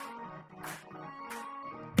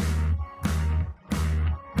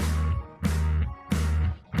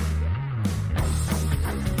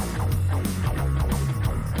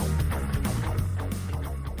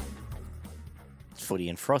Footy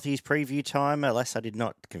and Frothies preview time. Alas, I did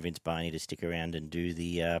not convince Barney to stick around and do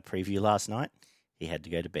the preview last night. He had to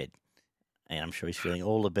go to bed. And I'm sure he's feeling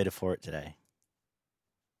all the better for it today.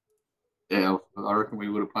 Yeah, I reckon we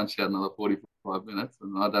would have punched out another 45 minutes,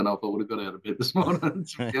 and I don't know if I would have got out of bed this morning,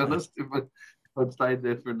 to be honest, if I'd stayed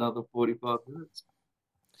there for another 45 minutes.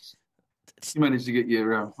 You managed to get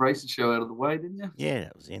your racing show out of the way, didn't you? Yeah,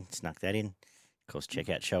 that was in. Snuck that in. Of course, check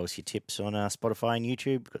out Show Us Your Tips on Spotify and YouTube.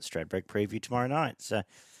 We've got Stradbroke preview tomorrow night. So,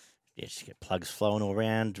 yeah, just get plugs flowing all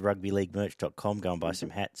around. Rugbyleaguemerch.com. Go and buy some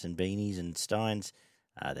hats and beanies and steins.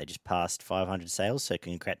 They just passed 500 sales, so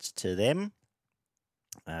congrats to them.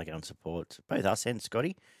 Go and support both us and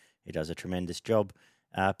Scotty, who does a tremendous job.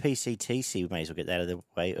 PCTC, we may as well get that out of the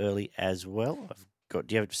way early as well. Do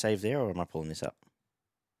you have it saved there, or am I pulling this up?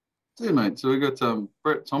 Yeah, mate. So we got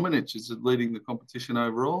Brett Tominich is leading the competition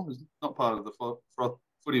overall. He's not part of the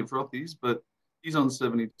Footy and Frothies, but he's on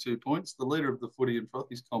 72 points. The leader of the Footy and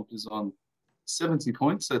Frothies comp is on 70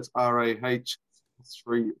 points. That's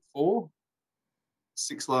RAH34.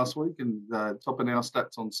 6 last week, and topping our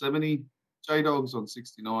stats on 70. J-Dog's on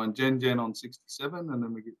 69. Gen on 67. And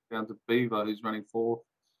then we get down to Beaver, who's running 4th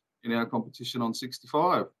in our competition on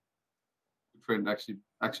 65. Good friend, actually,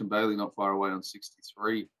 Action Bailey, not far away on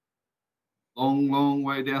 63. Long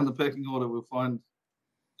way down the pecking order. We'll find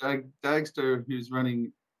Dagster, who's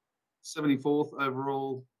running 74th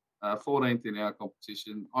overall, 14th in our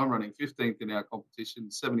competition. I'm running 15th in our competition,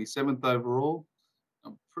 77th overall.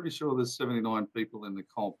 I'm pretty sure there's 79 people in the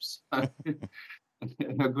comps. Our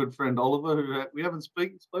good friend Oliver, who we haven't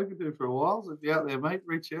spoken to for a while, so if you're out there, mate,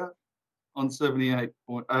 reach out on 78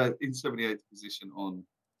 in 78th position on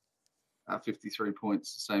 53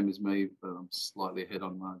 points, the same as me, but I'm slightly ahead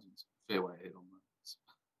on margins. Fairway ahead on margins.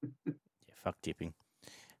 Yeah, fuck tipping.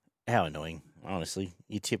 How annoying, honestly.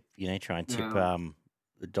 You try and tip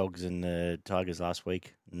the Dogs and the Tigers last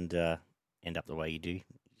week and end up the way you do. You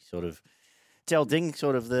sort of tell thing,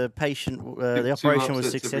 sort of the patient, the operation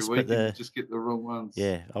was success, but just get the wrong ones.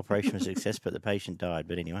 Yeah, operation was success, but the patient died.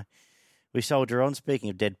 But anyway, we soldier on. Speaking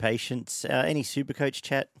of dead patients, any Supercoach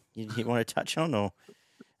chat you want to touch on, or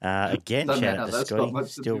again, shout out to Scotty,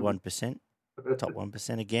 still 1%. Top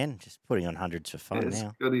 1% again, just putting on hundreds for fun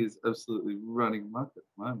now. Scotty is absolutely running amok at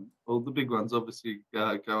the moment. Well, the big ones obviously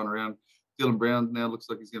going around. Dylan Brown now looks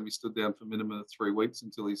like he's going to be stood down for a minimum of 3 weeks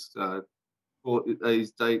until his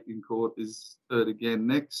date in court is heard again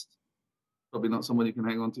next. Probably not someone you can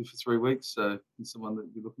hang on to for 3 weeks, so he's someone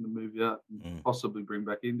that you're looking to move out and possibly bring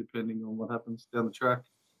back in, depending on what happens down the track.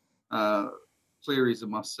 Cleary's a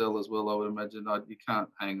must sell as well, I would imagine. You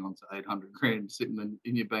can't hang on to 800 grand sitting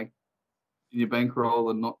in your bank. In your bankroll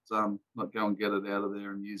and not go and get it out of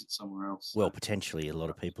there and use it somewhere else. Well, potentially a lot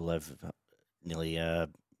of people have nearly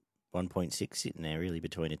 1.6 sitting there really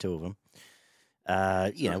between the two of them.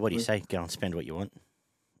 What do you say? Go and spend what you want.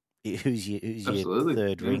 Who's your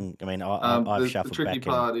third ring? I mean, I've shuffled the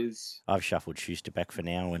back. I've shuffled Schuster back for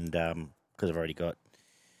now, and because I've already got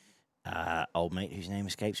old mate whose name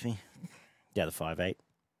escapes me, the other 5'8".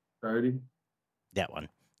 Brody. That one.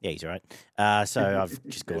 Yeah, he's all right. So I've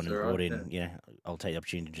just gone and brought in, I'll take the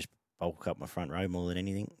opportunity to just bulk up my front row more than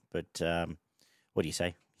anything. But what do you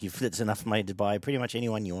say? That's enough money to buy pretty much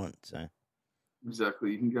anyone you want. So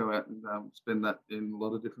exactly. You can go out and spend that in a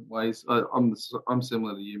lot of different ways. I'm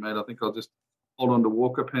similar to you, mate. I think I'll just hold on to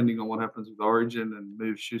Walker pending on what happens with Origin and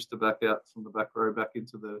move Schuster back out from the back row back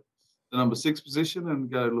into the number 6 position and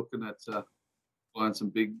go looking at buying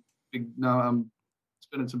some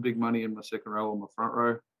spending some big money in my second row or my front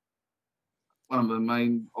row. One of the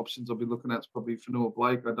main options I'll be looking at is probably Fanua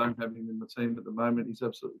Blake. I don't have him in the team at the moment. He's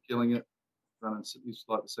absolutely killing it. He's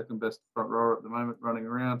like the second best front rower at the moment running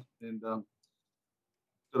around and got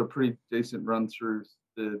a pretty decent run through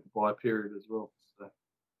the bye period as well. So I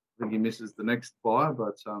think he misses the next bye,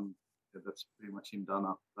 but that's pretty much him done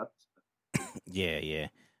after that. Yeah.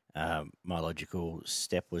 My logical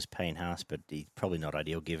step was Payne Haas, but he's probably not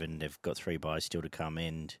ideal given they've got 3 buys still to come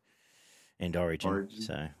and Origin.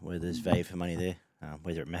 So whether there's value for money there,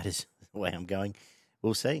 whether it matters the way I'm going,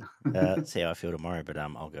 we'll see. See how I feel tomorrow, but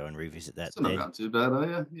I'll go and revisit that. It's not going too bad, are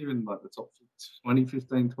you? You're in like the top 20,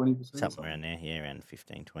 15, 20%? Something around there, yeah, around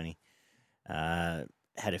 15, 20. Had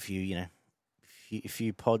a few, a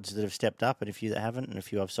few pods that have stepped up and a few that haven't, and a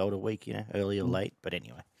few I've sold a week, early or late. But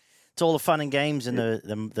anyway, it's all the fun and games and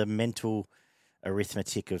the mental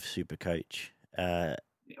arithmetic of Supercoach. I'm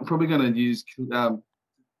probably going to use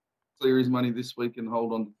Cleary's money this week and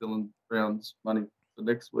hold on to Dylan Brown's money for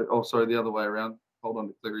next week. Oh, sorry, the other way around. Hold on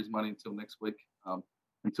to Cleary's money until next week,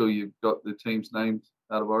 until you've got the teams named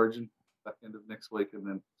out of Origin back end of next week, and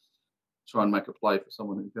then try and make a play for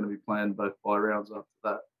someone who's going to be playing both bye rounds after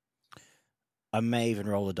that. I may even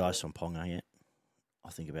roll the dice on Ponga yet.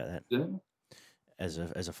 I'll think about that. Yeah. As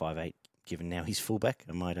a 5'8", given now he's fullback,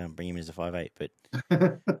 I might bring him as a 5'8", but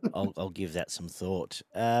I'll give that some thought.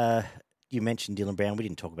 You mentioned Dylan Brown. We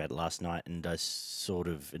didn't talk about it last night, and I sort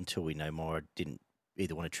of, until we know more, I didn't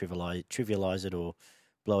either want to trivialise it or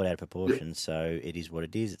blow it out of proportion. Yep. So it is what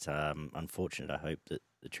it is. It's unfortunate. I hope that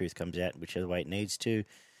the truth comes out whichever way it needs to,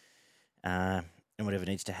 and whatever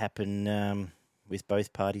needs to happen with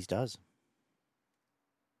both parties does.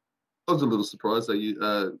 I was a little surprised they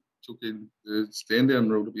took in the stand-down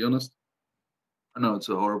rule, to be honest. I know it's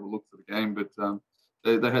a horrible look for the game, but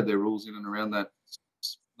they had their rules in and around that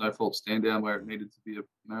no-fault stand-down where it needed to be a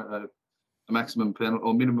maximum penalty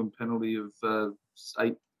or minimum penalty of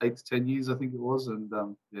 8 to 10 years, I think it was. And,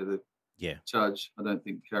 the charge, I don't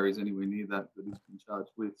think carries anywhere near that he's been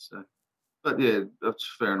charged with. So, but, yeah, that's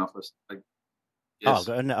fair enough. I've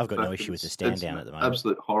got no issue with the stand-down at the moment.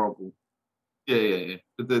 Absolute horrible. Yeah.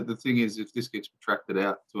 But the thing is, if this gets protracted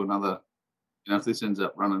out to another, if this ends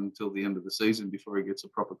up running until the end of the season before he gets a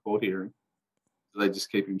proper court hearing, they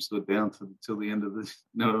just keep him stood down till the end of the, you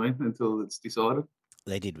know what I mean, until it's decided.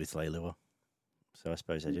 They did with Leilua, so I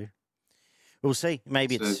suppose they do. We'll see.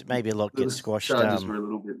 Maybe a lot gets squashed. Charges were a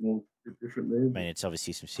little bit more different there. I mean, it's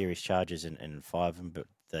obviously some serious charges and 5 of them, but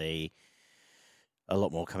a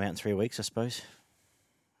lot more come out in 3 weeks, I suppose.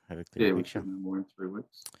 Have a clear picture. We should know more in 3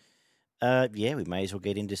 weeks. We may as well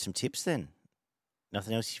get into some tips then.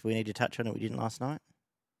 Nothing else we need to touch on that we didn't last night?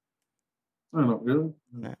 No, not really.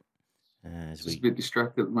 No. Just a bit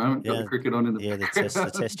distracted at the moment. Got the cricket on in the background.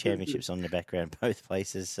 The test championships on in the background, both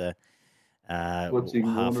places. Watching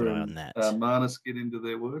half Warner an eye on that. Marnus get into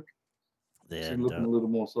their work. They're looking a little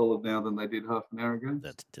more solid now than they did half an hour ago.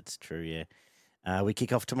 That's true, yeah. We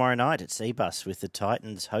kick off tomorrow night at Seabus with the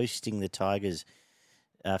Titans hosting the Tigers.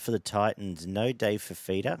 For the Titans, no Dave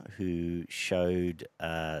Fafita, who showed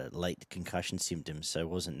late concussion symptoms, so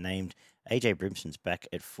wasn't named. AJ Brimson's back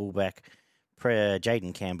at fullback.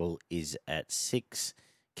 Jaden Campbell is at 6.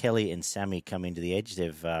 Kelly and Sammy come into the edge.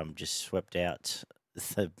 They've just swept out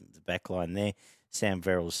the back line there. Sam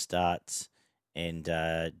Verrill starts, and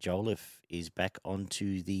Jolliffe is back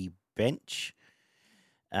onto the bench.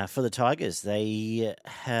 For the Tigers, they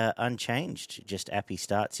are unchanged. Just Appy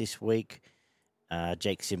starts this week.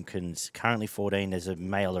 Jake Simpkins, currently 14. There's a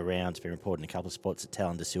mail around. It's been reported in a couple of spots that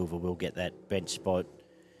Talon De Silva will get that bench spot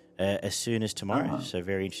as soon as tomorrow. So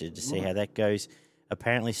very interested to see how that goes.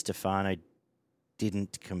 Apparently, Stefano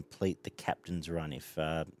didn't complete the captain's run, if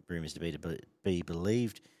rumours to be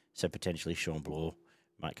believed. So potentially Sean Bloor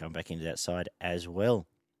might come back into that side as well.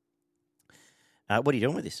 What are you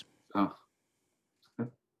doing with this?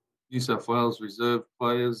 New South Wales reserve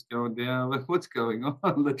players going down. What's going on?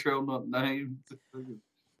 Latrell not named.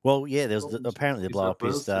 Well, yeah, there's apparently the blow-up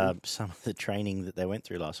is some of the training that they went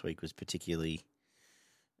through last week was particularly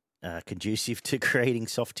conducive to creating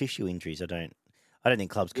soft tissue injuries. I don't think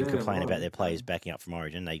clubs can complain about their players backing up from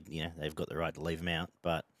Origin. They've got the right to leave them out,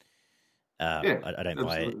 but I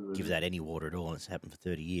don't give that any water at all. It's happened for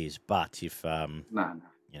 30 years. But if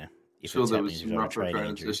if sure, there was some rougher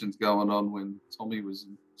training sessions going on when Tommy was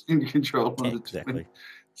in control. Exactly.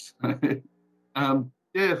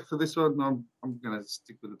 For this one, I'm going to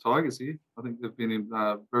stick with the Tigers here. I think they've been in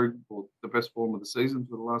the best form of the season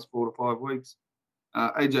for the last 4 to 5 weeks.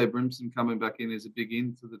 AJ Brimson coming back in is a big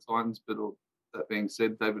in for the Titans, but that being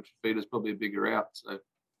said, David Fafita is probably a bigger out. So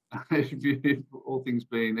if all things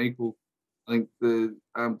being equal, I think the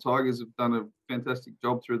Tigers have done a fantastic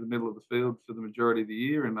job through the middle of the field for the majority of the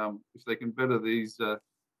year, and if they can better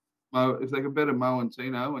Mo and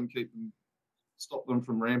Tino and stop them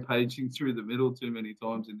from rampaging through the middle too many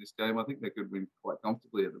times in this game, I think they could win quite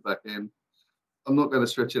comfortably at the back end. I'm not going to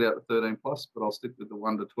stretch it out to 13+, but I'll stick with the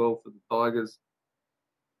 1 to 12 for the Tigers.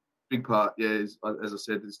 Big part, is, as I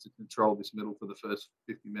said, is to control this middle for the first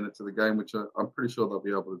 50 minutes of the game, which I'm pretty sure they'll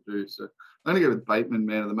be able to do. So I'm going to go with Bateman,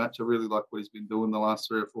 man of the match. I really like what he's been doing the last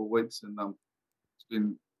 3 or 4 weeks, and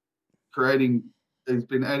he's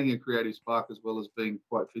been adding a creative spark as well as being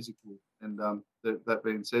quite physical. And that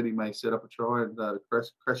being said, he may set up a try and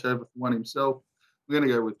crash over for one himself. I'm going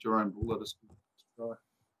to go with Jerome Buller to try.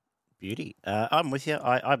 Beauty. I'm with you.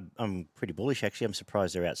 I'm pretty bullish, actually. I'm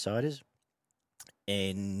surprised they're outsiders.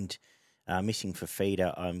 And missing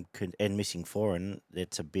Fafita and missing Foran,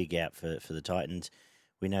 that's a big out for the Titans.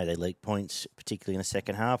 We know they leak points, particularly in the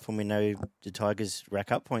second half, and we know the Tigers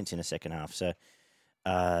rack up points in the second half. So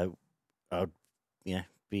I'd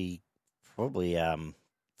be probably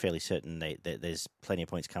fairly certain that there's plenty of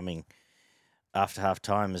points coming after half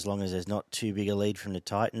time, as long as there's not too big a lead from the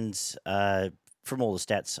Titans. From all the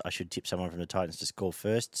stats, I should tip someone from the Titans to score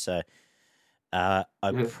first. So I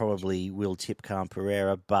probably will tip Cam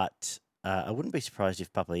Pereira, but I wouldn't be surprised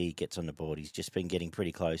if Papai gets on the board. He's just been getting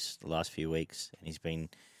pretty close the last few weeks, and he's been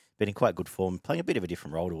in quite good form, playing a bit of a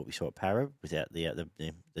different role to what we saw at Para without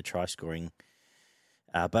the try scoring.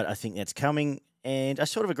 But I think that's coming, and I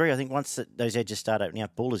sort of agree. I think once those edges start opening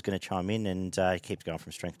up, Buller's going to chime in, and he keeps going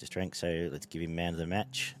from strength to strength. So let's give him man of the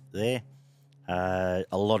match there. A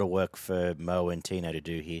lot of work for Mo and Tino to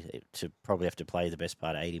do here, to probably have to play the best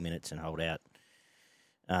part of 80 minutes and hold out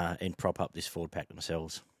and prop up this forward pack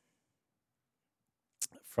themselves.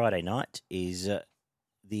 Friday night is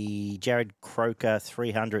the Jared Croker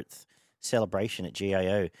 300th celebration at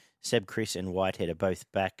GIO. Seb, Chris and Whitehead are both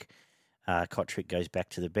back. Kotrick goes back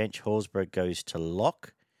to the bench. Horsburgh goes to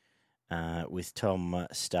lock with Tom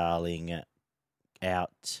Starling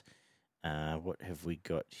out. What have we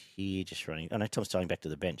got here? Just running. Oh, no, Tom Starling back to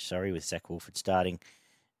the bench, sorry, with Zach Wolford starting.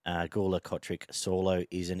 Gawler, Kotrick, Saulo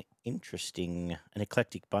is an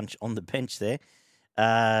eclectic bunch on the bench there.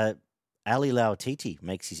 Ali Lauatiti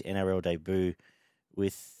makes his NRL debut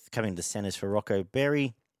with coming to the centres for Rocco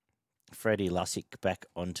Berry. Freddie Lussick back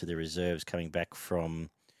onto the reserves, coming back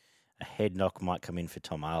from a head knock, might come in for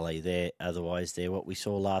Tom Ale there. Otherwise, they're what we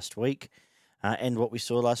saw last week. And what we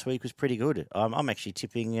saw last week was pretty good. I'm actually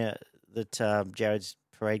tipping that Jared's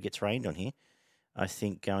parade gets rained on here. I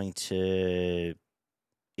think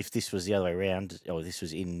if this was the other way around, or this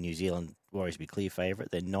was in New Zealand, Warriors would be clear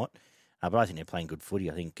favourite. They're not. But I think they're playing good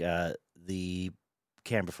footy. I think the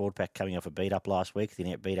Canberra forward pack coming off a beat up last week, they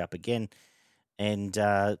get beat up again. And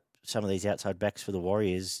some of these outside backs for the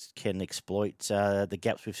Warriors can exploit the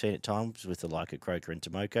gaps we've seen at times with the like of Croker and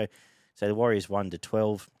Tomoko. So the Warriors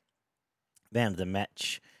 1-12. Man of the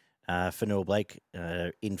match for Noel Blake,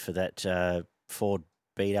 in for that forward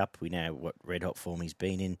beat up. We know what red hot form he's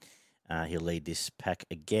been in. He'll lead this pack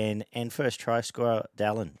again. And first try scorer,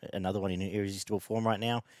 Dallin, another one in irresistible form right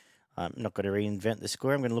now. I'm not going to reinvent the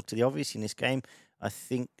score. I'm going to look to the obvious in this game. I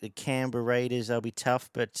think the Canberra Raiders, they'll be tough,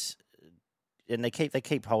 and they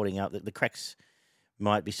keep holding up. The cracks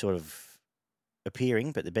might be sort of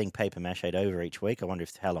appearing, but they're being paper mache'd over each week. I wonder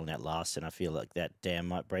how long that lasts, and I feel like that dam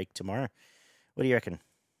might break tomorrow. What do you reckon?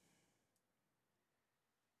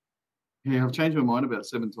 Yeah, I've changed my mind about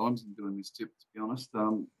 7 times in doing this tip, to be honest.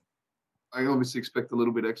 I obviously expect a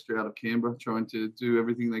little bit extra out of Canberra, trying to do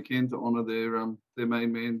everything they can to honour their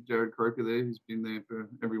main man, Jared Croker there, who's been there for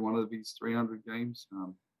every one of these 300 games.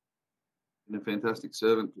 Been a fantastic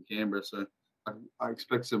servant for Canberra. So I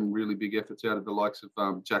expect some really big efforts out of the likes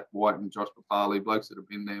of Jack White and Josh Papali, blokes that have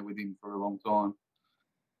been there with him for a long time.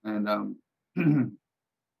 And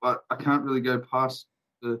but I can't really go past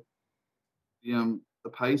the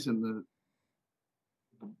pace and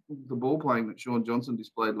the ball playing that Sean Johnson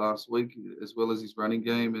displayed last week, as well as his running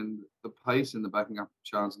game and the pace and the backing up of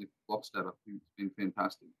Charles Nick Blockstad. I think it's been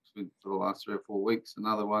fantastic for the last 3 or 4 weeks.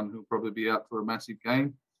 Another one who'll probably be out for a massive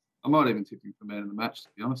game. I might even tip him for man of the match, to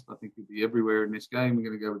be honest. I think he'll be everywhere in this game. We're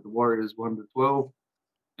going to go with the Warriors 1-12.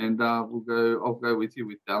 And I'll go with you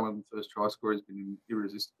with Dallin. The first try scorer has been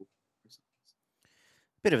irresistible.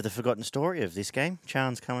 Bit of the forgotten story of this game.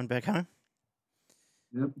 Chan's coming back home.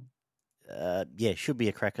 Yep. Should be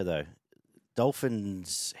a cracker, though.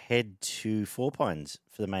 Dolphins head to Four Pines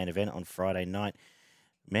for the main event on Friday night.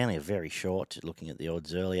 Manly are very short, looking at the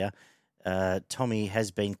odds earlier. Tommy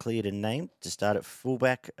has been cleared and named to start at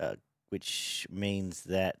fullback, which means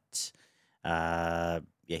that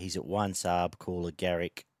he's at 1. Saab, Cooler,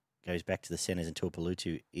 Garrick goes back to the centres, and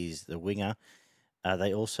Tuipulotu is the winger.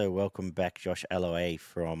 They also welcome back Josh Aloe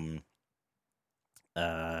from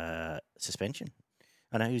suspension.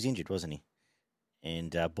 I know he was injured, wasn't he?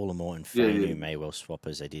 And Bullimore and Fainu may well swap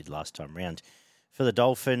as they did last time round. For the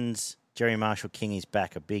Dolphins, Jerry Marshall-King is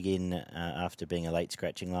back, a big in after being a late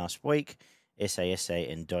scratching last week.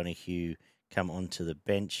 SASA and Donahue come onto the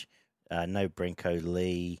bench. No Brenko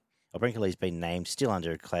Lee. Brenko Lee's been named, still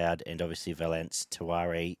under a cloud, and obviously Valance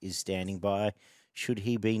Tawari is standing by should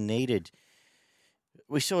he be needed.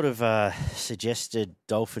 We sort of suggested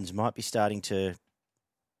Dolphins might be starting to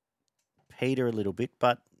peter a little bit,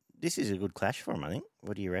 but this is a good clash for them, I think.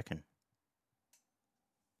 What do you reckon?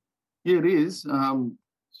 Yeah, it is.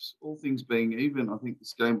 All things being even, I think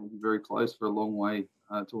this game will be very close for a long way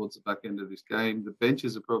towards the back end of this game. The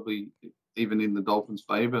benches are probably even in the Dolphins'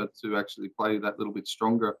 favour to actually play that little bit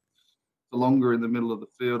stronger, for longer in the middle of the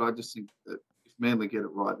field. I just think that if Manly get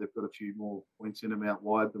it right, they've got a few more points in them out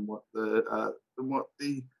wide than what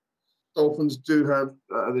the Dolphins do have.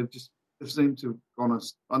 They've seemed to have gone.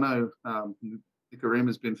 I know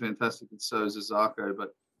Nikorima's been fantastic, and so has Zarko.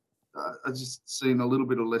 But I've just seen a little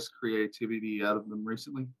bit of less creativity out of them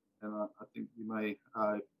recently, and I think you may,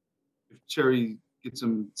 if Cherry gets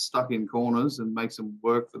them stuck in corners and makes them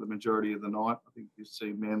work for the majority of the night, I think you'll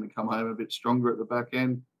see Manly come home a bit stronger at the back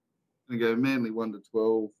end. Going to go Manly 1-12.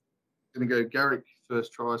 Going to go Garrick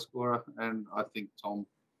first try scorer, and I think Tom.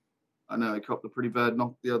 I know he copped a pretty bad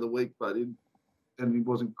knock the other week, and he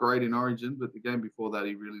wasn't great in Origin. But the game before that,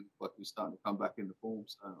 he really looked like he was starting to come back into form.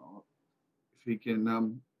 So if he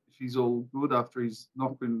can, if he's all good after his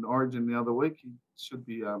knock in Origin the other week, he should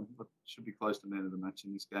be close to man of the match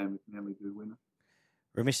in this game if Manly do win it.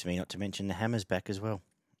 Remiss of me not to mention the Hammers back as well.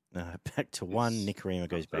 Back to one. Nikorima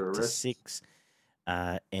goes back to 6,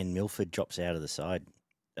 and Milford drops out of the side.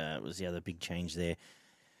 Was the other big change there.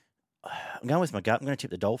 I'm going with my gut. I'm going to tip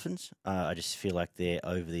the Dolphins. I just feel like they're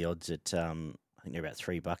over the odds at, I think they're about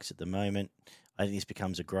 $3 at the moment. I think this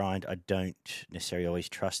becomes a grind. I don't necessarily always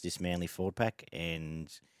trust this Manly forward pack,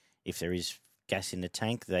 and if there is gas in the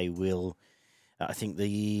tank, they will. I think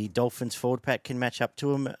the Dolphins forward pack can match up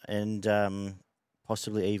to them and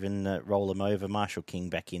possibly even roll them over. Marshall King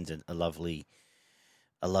back in's a lovely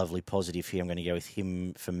positive here. I'm going to go with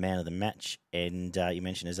him for man of the match. And you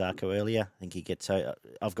mentioned Azarko earlier. I think he gets.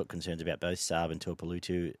 I've got concerns about both Saab and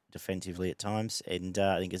Tuipulotu defensively at times, and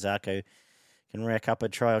I think Azarko can rack up a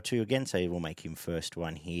try or two again. So we'll make him first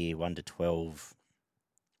one here, 1-12.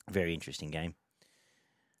 Very interesting game.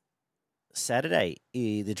 Saturday,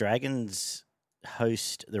 the Dragons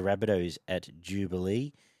host the Rabbitohs at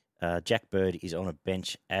Jubilee. Jack Bird is on a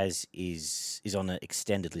bench, as is on an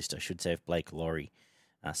extended list, I should say, of Blake Laurie.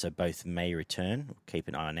 So both may return. We'll keep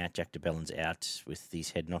an eye on that. Jack de Bellin's out with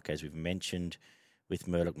these head knock, as we've mentioned, with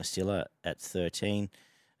Murdoch Masilla at 13.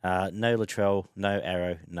 No Latrell, no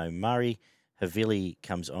Arrow, no Murray. Havili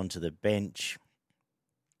comes onto the bench.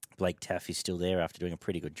 Blake Taff is still there after doing a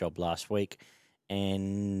pretty good job last week.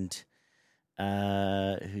 And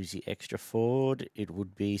who's the extra forward? It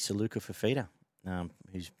would be Saluka Fafita,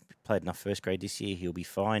 who's played enough first grade this year. He'll be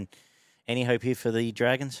fine. Any hope here for the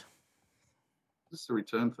Dragons? This is a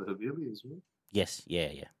return for Havili as well. Yes, yeah.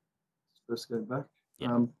 First game back.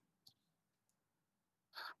 Yeah.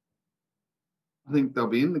 I think they'll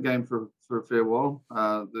be in the game for a fair while.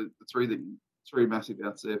 The three massive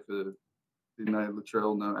outs there for no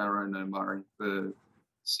Latrell, no Arrow, no Murray. For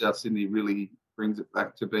South Sydney really brings it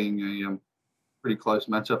back to being a pretty close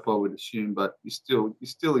matchup, I would assume. But you're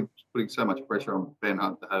still putting so much pressure on Ben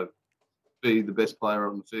Hunt to be the best player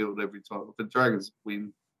on the field every time. If the Dragons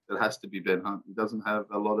win, it has to be Ben Hunt. He doesn't have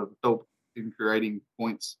a lot of help in creating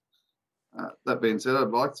points. That being said, I'd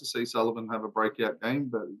like to see Sullivan have a breakout game,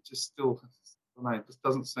 but it just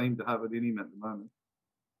doesn't seem to have it in him at the moment.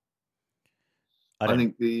 I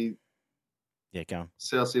think the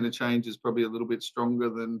South interchange is probably a little bit stronger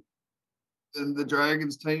than the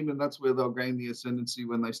Dragons team, and that's where they'll gain the ascendancy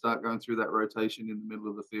when they start going through that rotation in the middle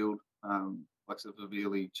of the field. Like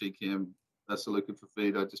Savili, Cheekham, Saluka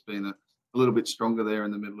Fafita just being a little bit stronger there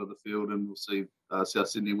in the middle of the field, and we'll see South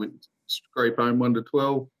Sydney scrape home 1-12.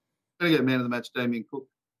 Going to get man of the match, Damien Cook.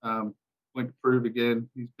 Went to prove again.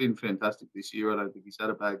 He's been fantastic this year. I don't think he's had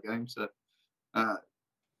a bad game. So got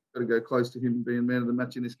to go close to him being man of the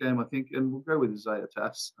match in this game, I think. And we'll go with Isaiah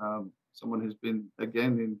Tass, someone who's been,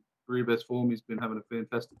 again, in career best form. He's been having a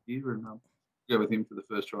fantastic year, and go with him for the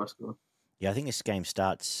first try score. Yeah, I think this game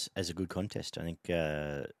starts as a good contest. I think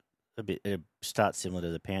it starts similar to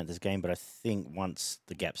the Panthers game, but I think once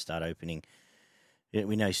the gaps start opening,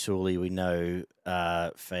 we know Sully, we know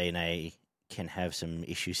Faye can have some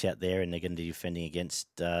issues out there, and they're going to be defending against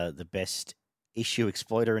the best issue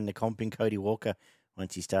exploiter in the comp in Cody Walker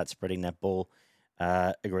once he starts spreading that ball.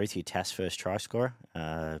 Agree with you, Tass first try scorer.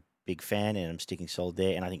 Big fan, and I'm sticking solid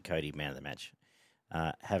there. And I think Cody, man of the match.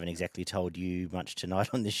 Haven't exactly told you much tonight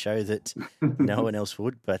on this show that no one else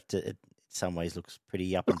would, but it in some ways looks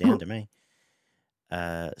pretty up and down to me.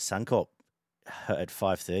 Suncorp at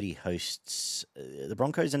 5:30 hosts the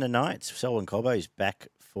Broncos and the Knights. Selwyn Cobbo's back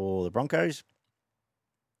for the Broncos,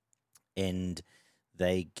 and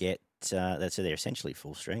they get they're essentially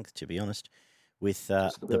full strength, to be honest, with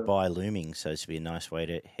the bye looming. So this would be a nice way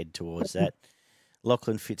to head towards that.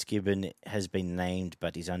 Lachlan Fitzgibbon has been named,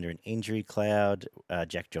 but he's under an injury cloud.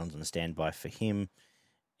 Jack John's on standby for him.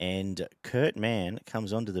 And Kurt Mann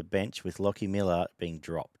comes onto the bench with Lockie Miller being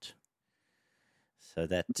dropped. So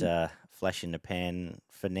that flash in the pan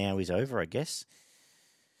for now is over, I guess.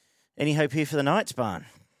 Any hope here for the Knights, Barn?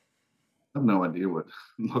 I have no idea what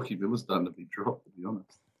Lockie Miller's done to be dropped, to be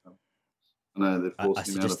honest. I know they've forced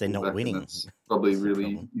him out of they're not winning. That's probably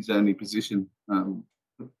really his only position.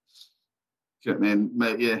 Man,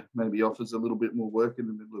 maybe offers a little bit more work in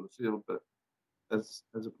the middle of the field, but as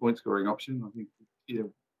a point scoring option, I think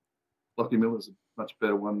Lockie Miller's a much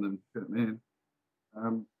better one than Kurt Mann.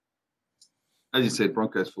 As you said,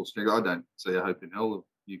 Broncos full strength. I don't see a hope in hell of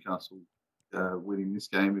Newcastle winning this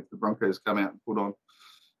game. If the Broncos come out and put on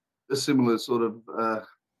a similar sort of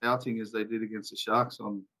outing as they did against the Sharks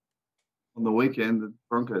on the weekend, the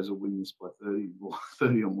Broncos will win this by 30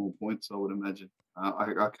 or more points, I would imagine.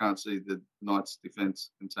 I can't see the Knights'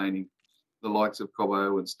 defence containing the likes of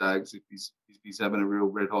Cobbo and Staggs if he's having a real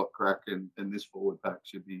red-hot crack, and this forward pack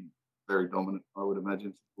should be very dominant, I would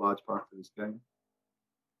imagine, for a large part of this game.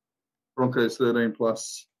 Broncos 13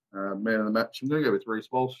 plus, man of the match. I'm going to go with Reece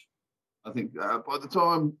Walsh. I think by the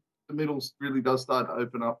time the middle really does start to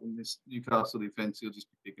open up in this Newcastle defence, he'll just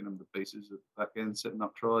be kicking them to pieces at the back end, setting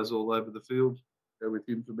up tries all over the field. Go with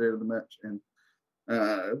him for man of the match. And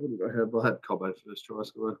what did I have? I had Cobbo first try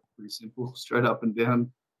scorer. Pretty simple, straight up and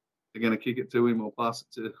down. They're going to kick it to him or pass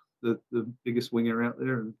it to the biggest winger out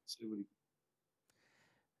there and see what he can.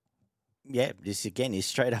 Yeah, this again is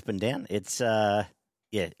straight up and down. It's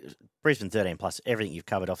Brisbane 13 plus. Everything you've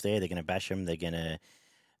covered off there, they're going to bash them. They're going to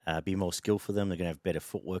be more skillful than them. They're going to have better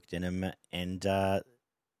footwork than them. And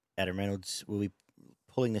Adam Reynolds will be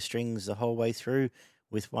pulling the strings the whole way through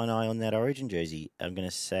with one eye on that Origin jersey. I'm going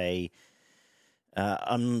to say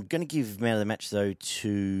I'm going to give man of the match, though,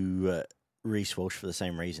 to Reece Walsh for the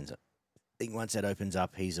same reasons. I think once that opens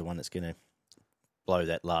up, he's the one that's going to blow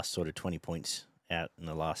that last sort of 20 points out in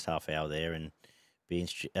the last half hour there and be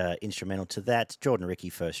instrumental to that. Jordan Ricky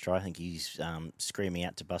first try. I think he's screaming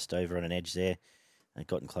out to bust over on an edge there. And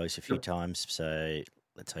gotten close a few times, so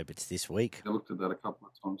let's hope it's this week. I looked at that a couple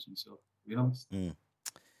of times himself, to be honest.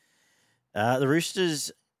 The Roosters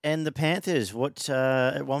and the Panthers, what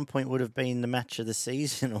at one point would have been the match of the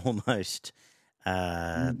season almost.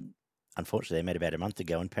 Unfortunately, they met about a month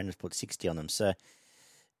ago and Penrith put 60 on them, so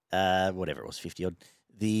whatever it was, 50-odd.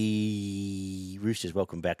 The Roosters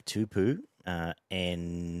welcome back Tupu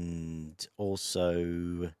and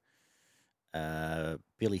also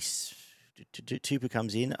Billy... Tupu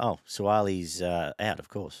comes in. Oh, Suwali's out, of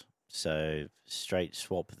course. So straight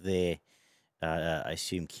swap there. I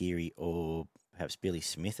assume Keary or perhaps Billy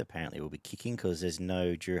Smith apparently will be kicking because there's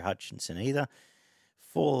no Drew Hutchinson either.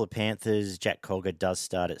 For the Panthers, Jack Cogger does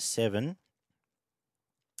start at 7.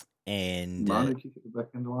 And Manu kicked at the back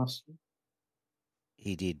end last year.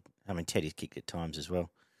 He did. I mean, Teddy's kicked at times as well.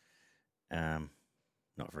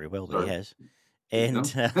 Not very well, but he has.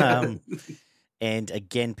 And and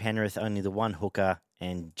again, Penrith, only the one hooker,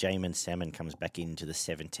 and Jamin Salmon comes back into the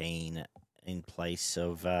 17 in place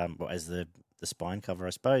of as the spine cover, I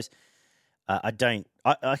suppose. I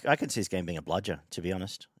can see this game being a bludger, to be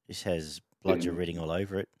honest. This has bludger written all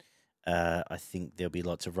over it. I think there'll be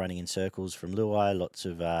lots of running in circles from Luai, lots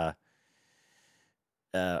of...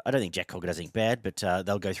 I don't think Jack Cogger does anything bad, but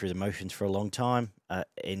they'll go through the motions for a long time,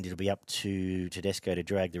 and it'll be up to Tedesco to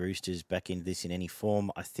drag the Roosters back into this in any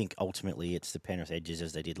form. I think ultimately it's the Penrith Edges,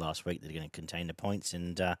 as they did last week, that are going to contain the points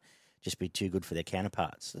and just be too good for their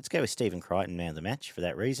counterparts. Let's go with Stephen Crichton, man of the match, for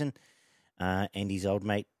that reason. And his old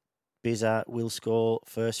mate Bizza will score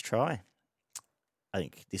first try. I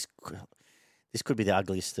think this could be the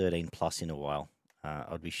ugliest 13 plus in a while.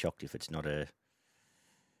 I'd be shocked if it's not a...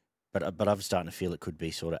 But I'm starting to feel it could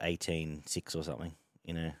be sort of 18-6 or something,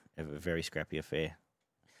 a very scrappy affair.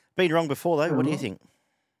 Been wrong before, though. What do you think?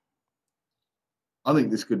 I think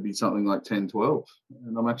this could be something like 10-12,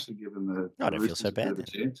 and I'm actually giving the I don't feel so bad a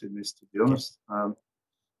chance in this, to be honest. Yeah.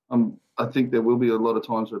 I think there will be a lot of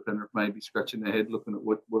times where Penrith may be scratching their head looking at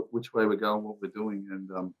which way we're going, what we're doing,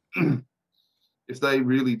 and if they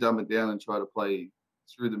really dumb it down and try to play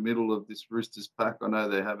through the middle of this Roosters pack. I know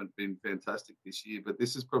they haven't been fantastic this year, but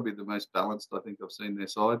this is probably the most balanced I think I've seen their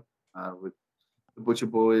side with the Butcher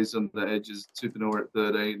boys on the edges, Tupanua at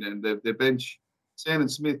 13, and their bench. Sam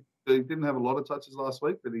and Smith, they didn't have a lot of touches last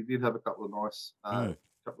week, but he did have a couple of nice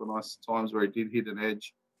times where he did hit an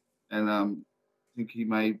edge, and I think he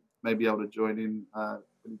may be able to join in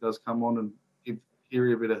when he does come on and give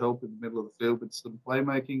Keary a bit of help in the middle of the field with some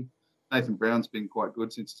playmaking. Nathan Brown's been quite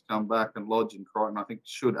good since he's come back, and Lodge and Crichton, I think,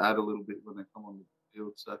 should add a little bit when they come on the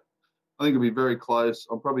field. So I think it'll be very close.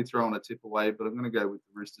 I'm probably throwing a tip away, but I'm going to go with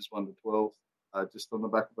the Roosters 1-12, just on the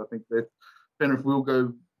back of, I think that Penrith will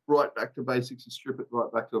go right back to basics and strip it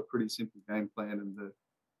right back to a pretty simple game plan, and the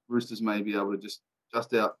Roosters may be able to just jag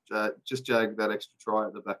that extra try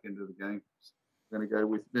at the back end of the game. I'm going to go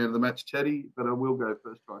with man of the match, Teddy, but I will go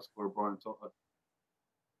first try scorer Brian To'o.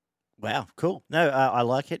 Wow, cool. No, I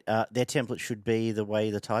like it. Their template should be the way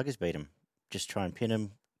the Tigers beat them. Just try and pin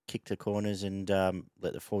them, kick the corners, and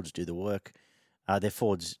let the forwards do the work. Their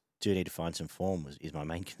forwards do need to find some form, is my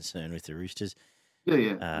main concern with the Roosters.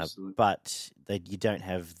 Yeah, absolutely. But you don't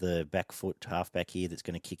have the back foot halfback here that's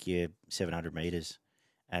going to kick you 700 metres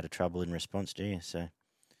out of trouble in response, do you? So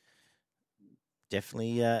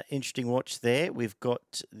definitely interesting watch there. We've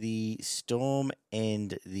got the Storm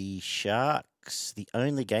and the Sharks, the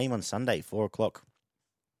only game on Sunday, 4:00,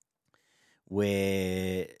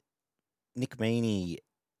 where Nick Meaney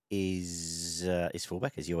is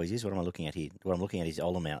fullback, as he always is. What am I looking at here? What I'm looking at is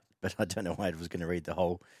Olam out, but I don't know why I was going to read the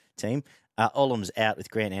whole team. Olam's out with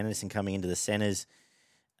Grant Anderson coming into the centres.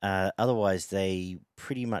 Otherwise, they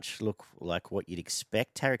pretty much look like what you'd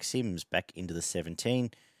expect. Tarek Sims back into the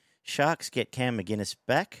 17. Sharks get Cam McGuinness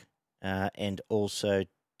back, and also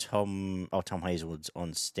Tom Hazelwood's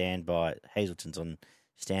on standby. Hazelton's on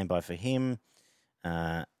standby for him.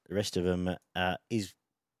 The rest of them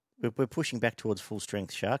we're pushing back towards full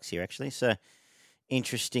strength Sharks here, actually. So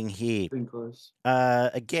interesting here. Been close.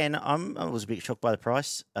 Again, I was a bit shocked by the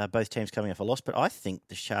price. Both teams coming off a loss, but I think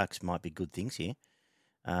the Sharks might be good things here.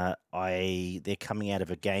 They're coming out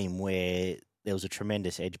of a game where there was a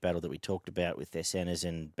tremendous edge battle that we talked about with their centres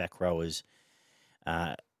and back rowers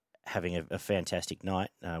having a fantastic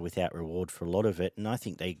night without reward for a lot of it. And I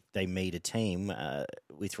think they meet a team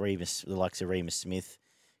with the likes of Remus Smith,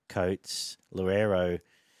 Coates, Luero,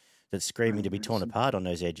 that's screaming to be torn apart on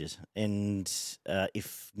those edges. And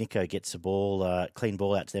if Nico gets a clean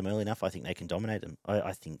ball out to them early enough, I think they can dominate them.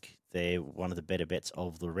 I think they're one of the better bets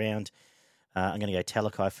of the round. I'm going to go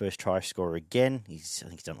Talakai first try scorer again. I think he's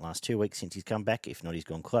done it the last 2 weeks since he's come back. If not, he's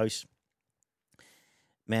gone close.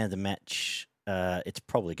 Man of the match, it's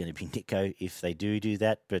probably going to be Nico if they do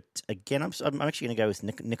that. But again, I'm actually going to go with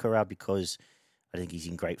Nikora because I think he's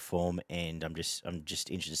in great form, and I'm just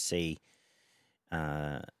interested to see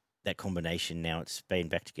that combination. Now it's been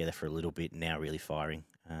back together for a little bit, now really firing.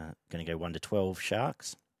 Going to go 1-12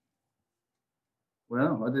 Sharks.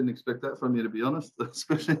 Wow, I didn't expect that from you, to be honest,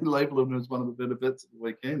 especially label him as one of the better bets of the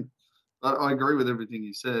weekend. But I agree with everything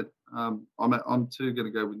you said. I'm too going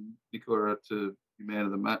to go with Nikora to be man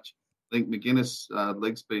of the match. I think McGuinness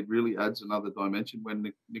leg speed really adds another dimension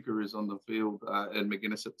when Nikora is on the field and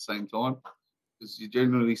McGuinness at the same time. Because you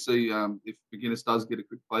generally see if McGuinness does get a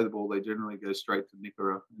quick play the ball, they generally go straight to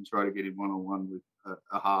Nikora and try to get him one-on-one with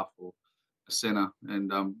a half or a centre. And,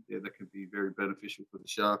 that could be very beneficial for the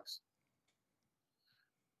Sharks.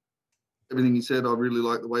 Everything you said, I really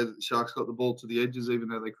like the way that the Sharks got the ball to the edges, even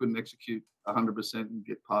though they couldn't execute 100% and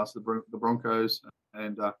get past the Broncos.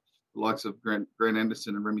 And the likes of Grant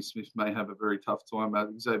Anderson and Remy Smith may have a very tough time.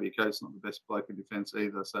 Xavier Coates not the best bloke in defence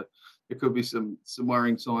either. So there could be some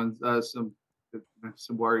worrying signs, some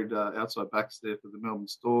worried outside backs there for the Melbourne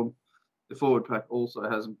Storm. The forward pack also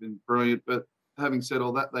hasn't been brilliant, but having said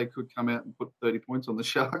all that, they could come out and put 30 points on the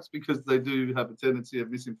Sharks because they do have a tendency of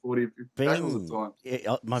missing 40 or 50 tackles at times.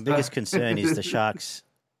 Yeah, my biggest concern is the Sharks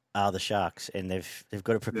are the Sharks, and they've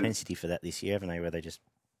got a propensity for that this year, haven't they? Where they do.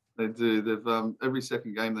 They've every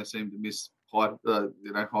second game they seem to miss high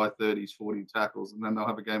 30s, 40 tackles, and then they'll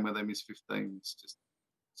have a game where they miss 15. It's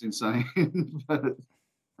insane. But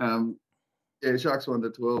Sharks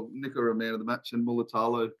 1-12. Nico, man of the match, and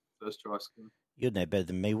Mulatalo first try scorer. You'd know better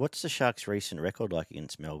than me. What's the Sharks' recent record like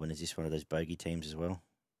against Melbourne? Is this one of those bogey teams as well?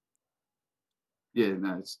 Yeah,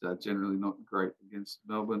 no, it's generally not great against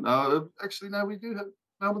Melbourne. Actually, no, we do have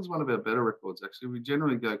Melbourne's one of our better records. Actually, we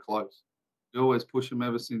generally go close. We always push them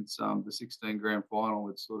ever since the 16 grand final.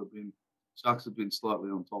 It's sort of been Sharks have been slightly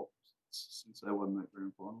on top since they won that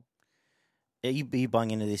grand final. Are you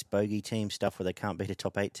buying into this bogey team stuff where they can't beat a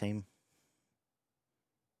top 8 team?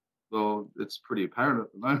 Well, it's pretty apparent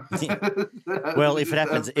at the moment. Well, if it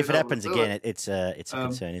happens again, it's a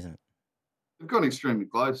concern, isn't it? They've gone extremely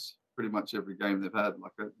close pretty much every game they've had.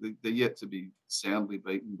 Like they're yet to be soundly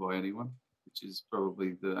beaten by anyone, which is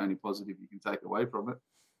probably the only positive you can take away from it.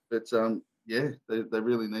 But they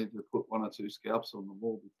really need to put one or two scalps on the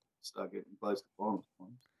wall to start getting close to finals.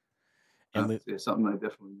 And something they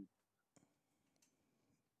definitely need.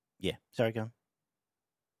 Yeah, sorry, go on.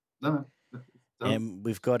 No. And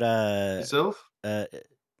we've got yourself. I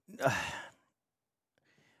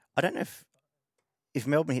don't know if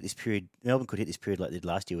Melbourne hit this period. Melbourne could hit this period like they did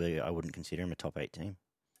last year, where I wouldn't consider them a top 8 team.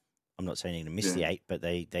 I'm not saying they're going to miss the 8, but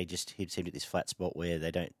they just seem at this flat spot where they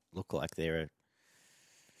don't look like they're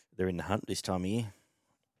in the hunt this time of year.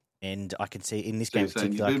 And I can see in this game, you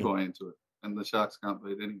do buy into it, and the Sharks can't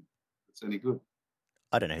beat it's any good.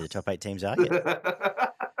 I don't know who the top 8 teams are yet.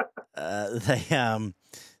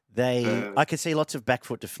 I could see lots of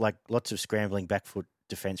lots of scrambling back foot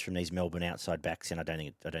defence from these Melbourne outside backs, and I don't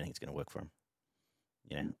think it's going to work for them.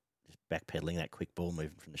 Just backpedaling that quick ball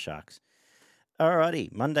movement from the Sharks.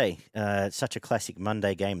 Alrighty, Monday. Such a classic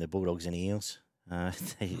Monday game, the Bulldogs and Eels.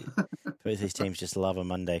 Both these teams just love a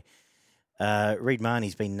Monday. Reid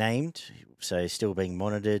Marnie's been named, so still being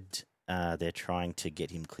monitored. They're trying to get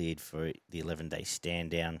him cleared for the 11-day stand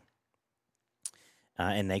down.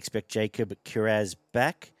 And they expect Jacob Kiraz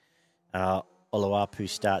back. Oluwapu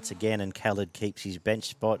starts again, and Khaled keeps his bench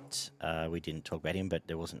spot. We didn't talk about him, but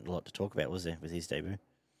there wasn't a lot to talk about, was there, with his debut?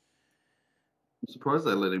 I'm surprised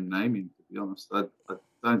they let him name him, to be honest. I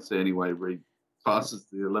don't see any way Reid passes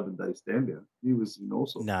the 11-day stand down. He was in all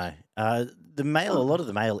sorts. No. A lot of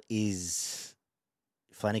the mail is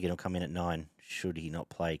Flanagan will come in at 9 should he not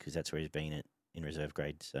play, because that's where he's been in reserve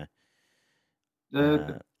grade. So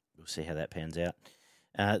we'll see how that pans out.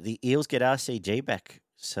 The Eels get RCG back,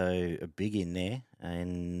 so a big in there,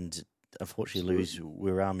 and unfortunately lose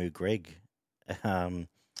Wiramu Greg. On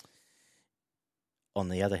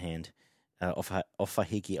the other hand,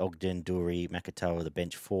 Ofahiki, Ogden, Dury, Makatoa, the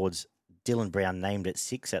bench forwards. Dylan Brown named at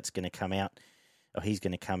 6. That's going to come out. He's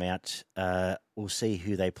going to come out. We'll see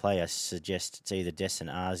who they play. I suggest it's either Dejan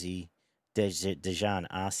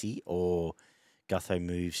Arce, or Gutho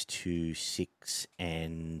moves to 6,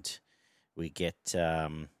 and we get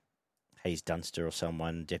Hayes Dunster or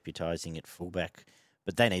someone deputising at fullback.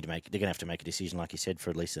 But they're going to have to make a decision, like you said, for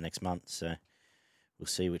at least the next month. So we'll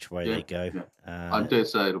see which way they go. Yeah. I dare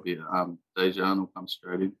say it'll be Dejan will come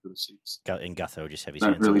straight into the 6. And Gutho will just have his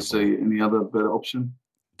hands. Don't really see any other better option.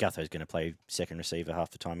 Gutho's going to play second receiver half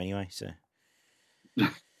the time anyway, so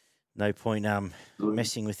no point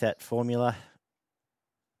messing with that formula.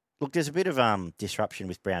 Look, there's a bit of disruption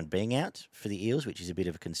with Brown being out for the Eels, which is a bit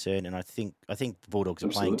of a concern, and I think the Bulldogs are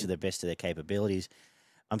playing to the best of their capabilities.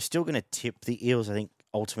 I'm still going to tip the Eels. I think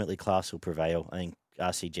ultimately class will prevail. I think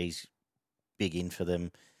RCG's big in for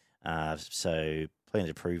them, so plenty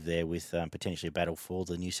to prove there with potentially a battle for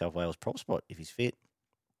the New South Wales prop spot if he's fit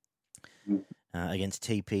against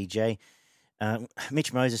TPJ.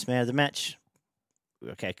 Mitch Moses, man of the match.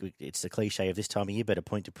 Okay, it's the cliche of this time of year, but a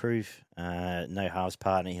point to prove. No halves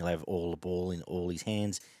partner. He'll have all the ball in all his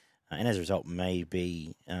hands. And as a result, may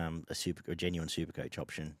be a genuine super coach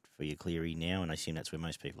option for your Cleary now. And I assume that's where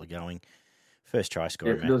most people are going. First try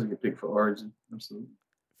scorer. Yeah, if he doesn't get picked for Origin, absolutely.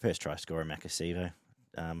 First try scorer, Makasivo.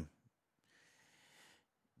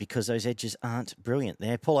 Because those edges aren't brilliant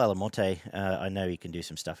there. Paul Alamonte, I know he can do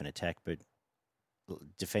some stuff in attack, but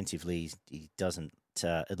defensively, he doesn't.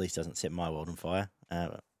 At least doesn't set my world on fire.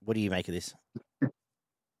 What do you make of this? I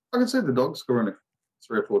can see the Dogs scoring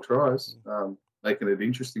 3 or 4 tries, making it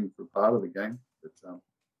interesting for part of the game. But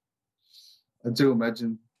I do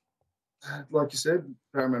imagine, like you said,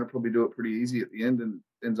 Parramatta probably do it pretty easy at the end, and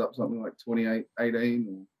ends up something like 28-18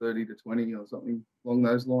 or 30-20 or something along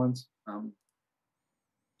those lines.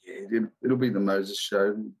 It'll be the Moses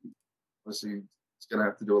show. Obviously, he's going to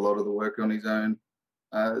have to do a lot of the work on his own.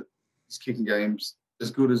 His kicking game's as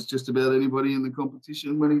good as just about anybody in the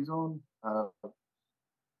competition when he's on. I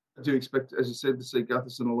do expect, as you said, to see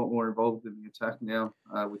Gutherson a lot more involved in the attack now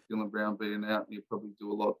with Dylan Brown being out. He'll probably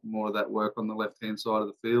do a lot more of that work on the left-hand side of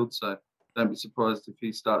the field. So don't be surprised if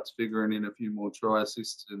he starts figuring in a few more try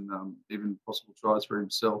assists and even possible tries for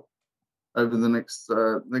himself over the next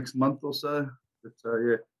month or so. But,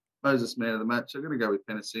 Moses, man of the match. I'm going to go with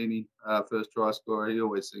Penasini, first try scorer. He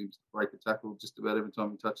always seems to break a tackle just about every time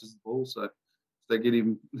he touches the ball. So if they get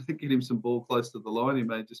him some ball close to the line, he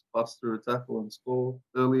may just bust through a tackle and score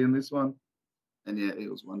early in this one. And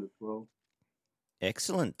Eels 1-12.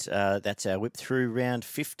 Excellent. That's our whip through round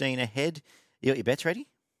 15 ahead. You got your bets ready?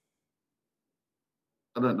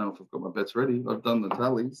 I don't know if I've got my bets ready. I've done the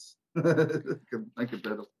tallies. Can make it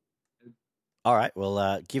better. All right.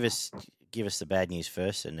 Well, give us the bad news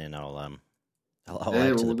first, and then I'll add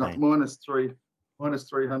to the pain. minus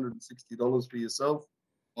 $360 for yourself,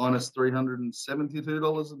 minus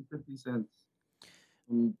 $372.50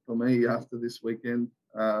 for me after this weekend.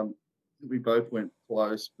 We both went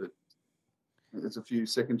close, but there's a few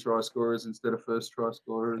second try scorers instead of first try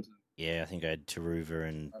scorers. Yeah, I think I had Taruva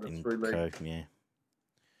and Co. Yeah,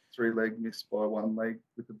 3-leg missed by 1 leg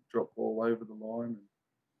with a drop ball over the line.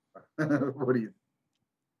 What do you?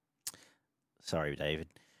 Sorry, David.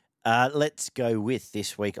 Let's go with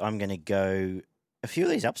this week. I'm going to go a few of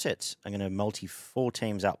these upsets. I'm going to multi 4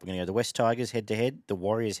 teams up. We're going to go the West Tigers head-to-head, the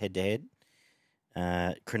Warriors head-to-head,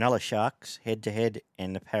 Cronulla Sharks head-to-head,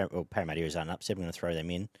 and the Parramatta is an upset. I'm going to throw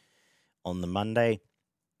them in on the Monday.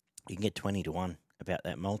 You can get 20-1 about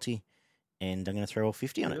that multi, and I'm going to throw all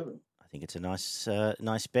 50 on it. I think it's a nice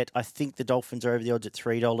bet. I think the Dolphins are over the odds at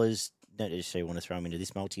 $3. Don't necessarily want to throw them into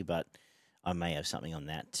this multi, but I may have something on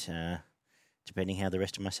that, depending how the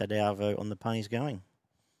rest of my Saturday Arvo on the pony is going.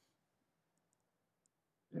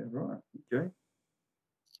 Right. Okay.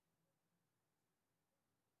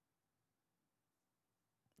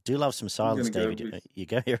 Do love some silence, go David. with, You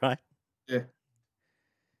go, you're right. yeah.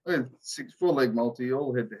 I had 4-leg multi,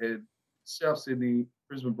 all head-to-head. South Sydney,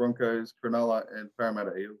 Brisbane Broncos, Cronulla, and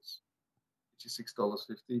Parramatta Eels, which is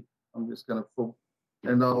 $6.50. I'm just going to full.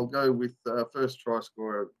 And I'll go with first try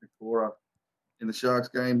scorer, Nikora. In the Sharks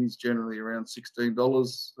game, he's generally around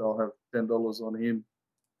 $16. So I'll have $10 on him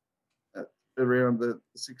at around the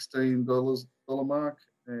 $16 mark,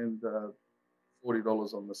 and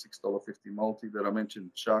 $40 on the $6.50 multi that I mentioned: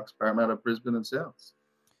 Sharks, Parramatta, Brisbane, and Souths.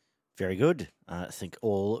 Very good. I think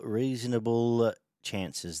all reasonable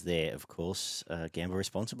chances there, of course. Gamble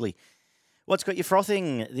responsibly. What's got you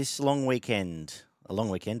frothing this long weekend? A long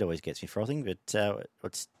weekend always gets me frothing, but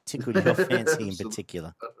what's tickled your fancy in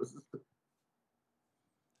particular?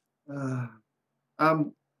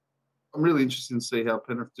 I'm really interested to see how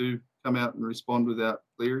Penrith do come out and respond without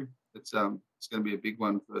Cleary. It's going to be a big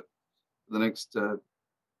one for the next for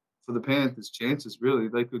the Panthers' chances. Really,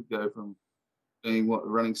 they could go from being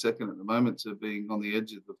running second at the moment to being on the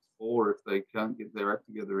edge of the four if they can't get their act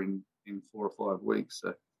together in 4 or 5 weeks.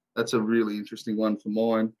 So that's a really interesting one for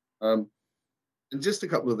mine. And just a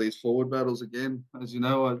couple of these forward battles again. As you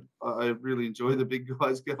know, I really enjoy the big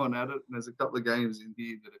guys going at it. And there's a couple of games in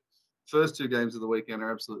here that first 2 games of the weekend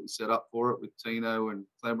are absolutely set up for it, with Tino and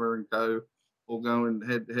Clemmer and co all going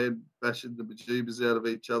head-to-head, bashing the bejeebers out of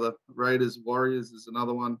each other. Raiders, Warriors is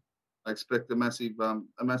another one I expect a massive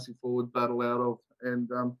forward battle out of. And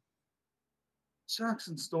Sharks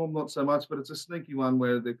and Storm, not so much, but it's a sneaky one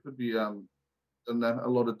where there could be a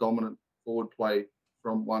lot of dominant forward play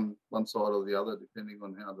from one side or the other, depending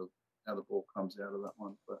on how the ball comes out of that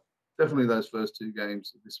one. But definitely those first 2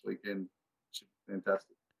 games this weekend should be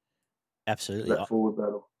fantastic. Absolutely. That forward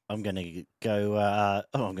battle. I'm going to go.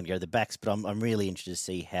 I'm going to go the backs, but I'm really interested to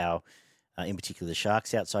see how, in particular, the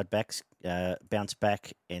Sharks outside backs bounce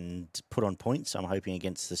back and put on points. I'm hoping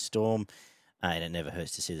against the Storm, and it never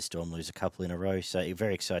hurts to see the Storm lose a couple in a row. So you're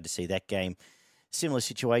very excited to see that game. Similar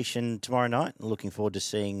situation tomorrow night. Looking forward to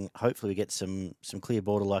seeing. Hopefully, we get some clear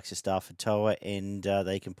border like Stafford Toa, and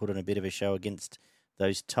they can put on a bit of a show against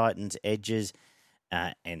those Titans edges.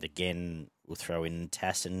 And again, we'll throw in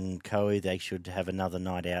Tass and Co. They should have another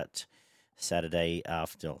night out Saturday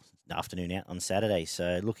afternoon out on Saturday.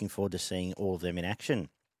 So looking forward to seeing all of them in action.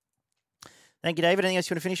 Thank you, David. Anything else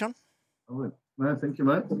you want to finish on? No, thank you,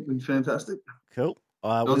 mate. It's been fantastic. Cool.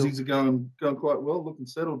 Aussies are going quite well, looking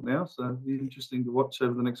settled now. So it'll be interesting to watch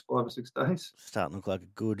over the next 5 or 6 days. Starting to look like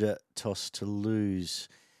a good toss to lose.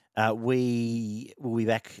 We will be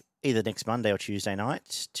back either next Monday or Tuesday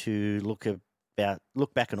night to look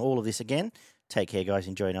back on all of this again. Take care, guys.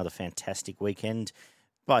 Enjoy another fantastic weekend.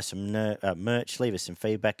 Buy some merch. Leave us some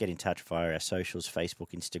feedback. Get in touch via our socials, Facebook,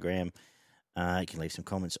 Instagram. You can leave some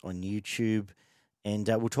comments on YouTube. And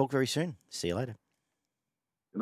we'll talk very soon. See you later.